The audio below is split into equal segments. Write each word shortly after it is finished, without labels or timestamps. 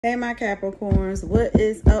Hey my Capricorns, what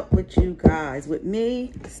is up with you guys? With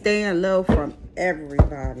me, staying low from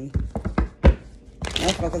everybody.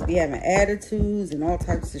 Motherfuckers be having attitudes and all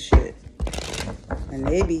types of shit. And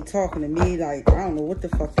they be talking to me like, I don't know what the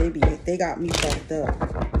fuck they got me fucked up.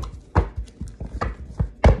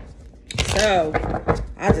 So,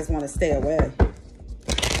 I just want to stay away.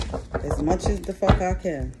 As much as the fuck I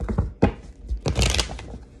can.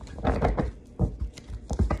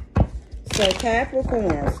 So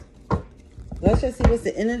Capricorns, let's just see what's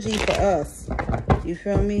the energy for us. You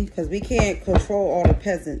feel me? Because we can't control all the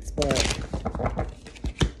peasants, but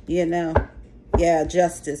you know, yeah,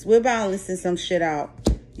 justice. We're balancing some shit out.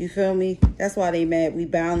 You feel me? That's why they mad. We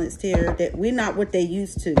balanced here. That we're not what they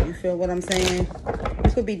used to. You feel what I'm saying? We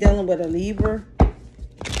could be dealing with a Libra.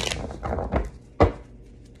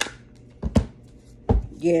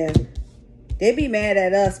 Yeah. They be mad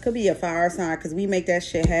at us. Could be a fire sign because we make that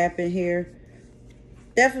shit happen here.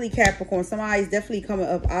 Definitely Capricorn. Somebody's definitely coming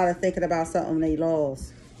up out of thinking about something they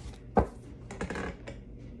lost.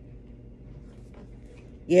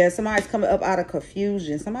 Yeah, somebody's coming up out of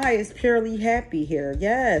confusion. Somebody is purely happy here.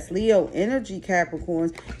 Yes, Leo energy,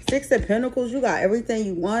 Capricorns. 6 of Pentacles. You got everything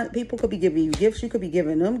you want. People could be giving you gifts. You could be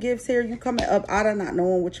giving them gifts here. You coming up out of not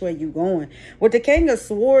knowing which way you going. With the King of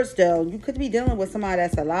Swords, though, you could be dealing with somebody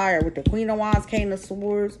that's a liar. With the Queen of Wands, King of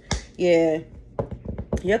Swords. Yeah.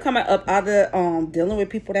 You're coming up out of dealing with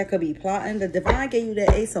people that could be plotting. The Divine gave you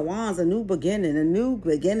that Ace of Wands, a new beginning. A new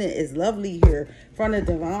beginning is lovely here from the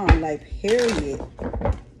Divine, like, period.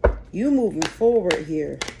 You moving forward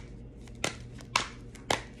here.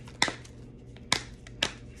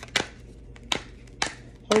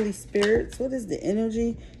 Holy Spirits, what is the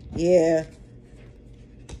energy? Yeah.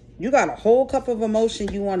 You got a whole cup of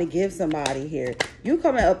emotion you want to give somebody here. You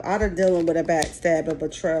coming up out of dealing with a backstab or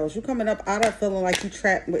betrayals. You coming up out of feeling like you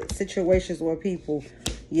trapped with situations where people,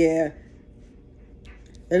 yeah.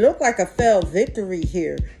 It looked like a failed victory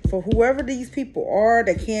here. For whoever these people are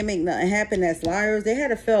that can't make nothing happen, that's liars. They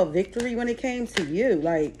had a failed victory when it came to you.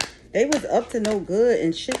 Like, they was up to no good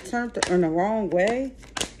and shit turned in the wrong way.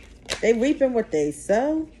 They reaping what they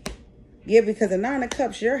sow. Yeah, because the 9 of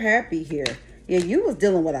Cups, you're happy here. Yeah, you was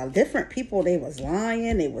dealing with different people. They was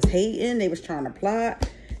lying. They was hating. They was trying to plot.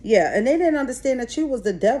 Yeah, and they didn't understand that you was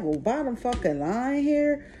the devil. Bottom fucking line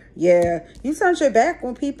here. Yeah, you turned your back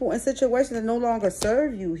on people in situations that no longer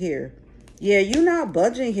serve you here. Yeah, you not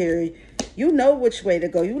budging here. You know which way to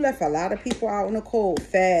go. You left a lot of people out in the cold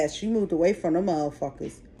fast. You moved away from the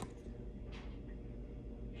motherfuckers.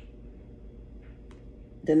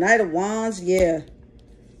 The Knight of Wands, yeah.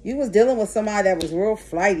 You was dealing with somebody that was real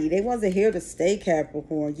flighty. They wasn't here to stay,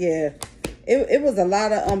 Capricorn. Yeah, it was a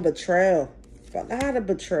lot of betrayal. A lot of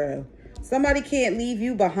betrayal. Somebody can't leave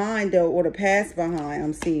you behind, though, or the past behind,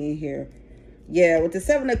 I'm seeing here. Yeah, with the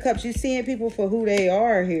 7 of Cups, you seeing people for who they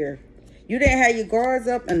are here. You didn't have your guards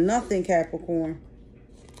up and nothing, Capricorn.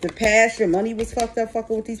 The past, your money was fucked up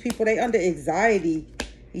fucking with these people. They under anxiety.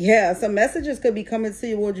 Yeah, some messages could be coming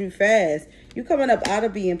towards you fast. You coming up out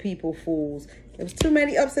of being people fools. There's too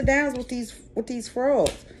many ups and downs with these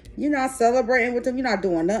frauds. You're not celebrating with them. You're not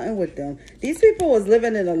doing nothing with them. These people was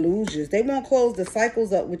living in illusions. They won't close the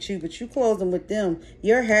cycles up with you, but you close them with them.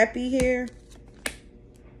 You're happy here.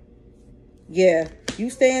 Yeah. You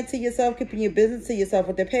staying to yourself, keeping your business to yourself.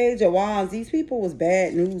 With the Page of Wands, these people was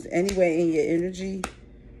bad news anyway in your energy.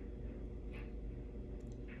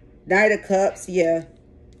 Knight of Cups, yeah.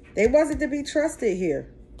 They wasn't to be trusted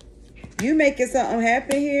here. You making something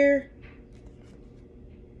happen here.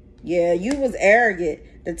 Yeah, you was arrogant.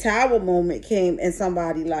 The Tower moment came in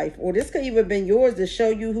somebody's life. Or this could even been yours to show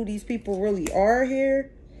you who these people really are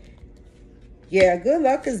here. Yeah, good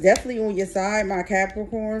luck is definitely on your side, my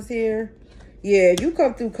Capricorns here. Yeah, you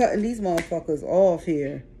come through cutting these motherfuckers off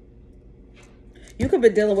here. You could be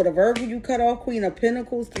dealing with a Virgo you cut off. Queen of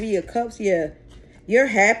Pentacles, 3 of Cups. Yeah, you're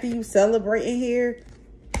happy. You celebrating here.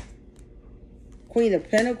 Queen of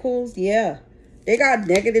Pentacles. Yeah, they got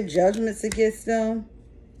negative judgments against them.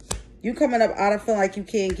 You coming up out of feeling like you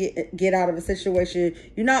can't get out of a situation.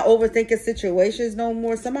 You're not overthinking situations no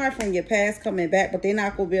more. Somebody from your past coming back, but they're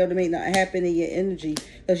not going to be able to make nothing happen in your energy.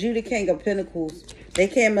 Because you the King of Pentacles. They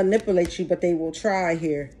can't manipulate you, but they will try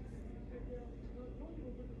here.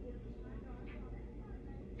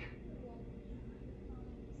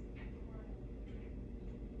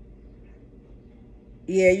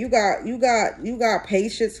 Yeah, you got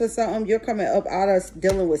patience for something. You're coming up out of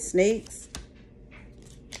dealing with snakes.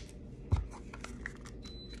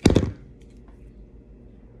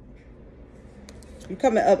 You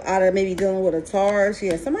coming up out of maybe dealing with a Taurus.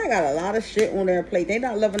 Yeah, somebody got a lot of shit on their plate. They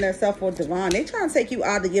not loving themselves or divine. They trying to take you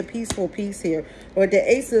out to get peaceful peace here. Or the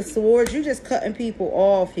Ace of Swords, you just cutting people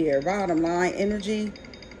off here. Bottom line energy.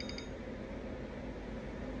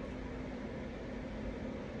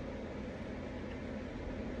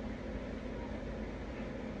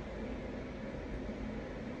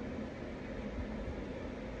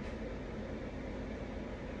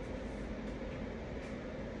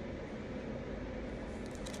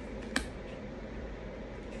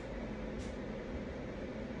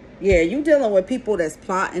 Yeah, you dealing with people that's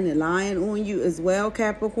plotting and lying on you as well,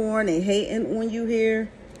 Capricorn. They hating on you here.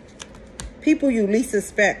 People you least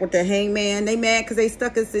suspect with the Hangman. They mad because they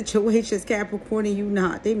stuck in situations, Capricorn, and you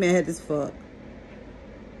not. They mad as fuck.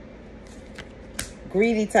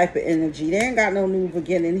 Greedy type of energy. They ain't got no new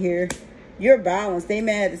beginning here. You're balanced. They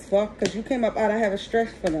mad as fuck because you came up out of having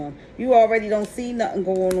stress for them. You already don't see nothing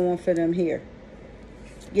going on for them here.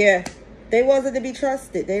 Yeah, they wasn't to be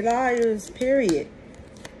trusted. They liars, period.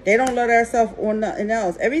 They don't let themselves on nothing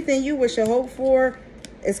else. Everything you wish and hope for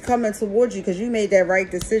is coming towards you because you made that right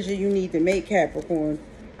decision you need to make, Capricorn.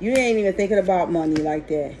 You ain't even thinking about money like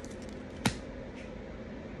that.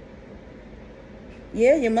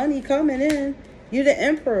 Yeah, your money coming in. You're the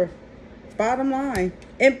Emperor. Bottom line.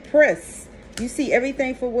 Empress. You see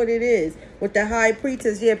everything for what it is. With the High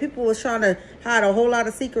Priestess, yeah, people was trying to hide a whole lot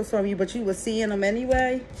of secrets from you, but you was seeing them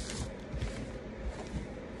anyway.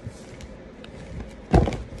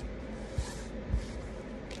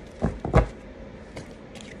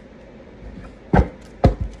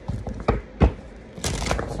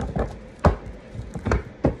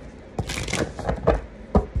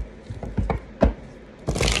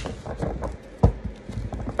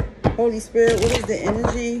 Holy Spirit, what is the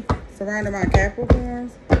energy surrounding my Capricorns?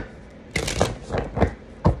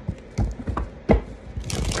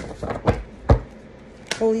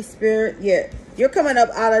 Holy Spirit, yeah. You're coming up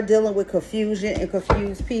out of dealing with confusion and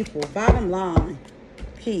confused people. Bottom line,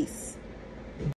 peace.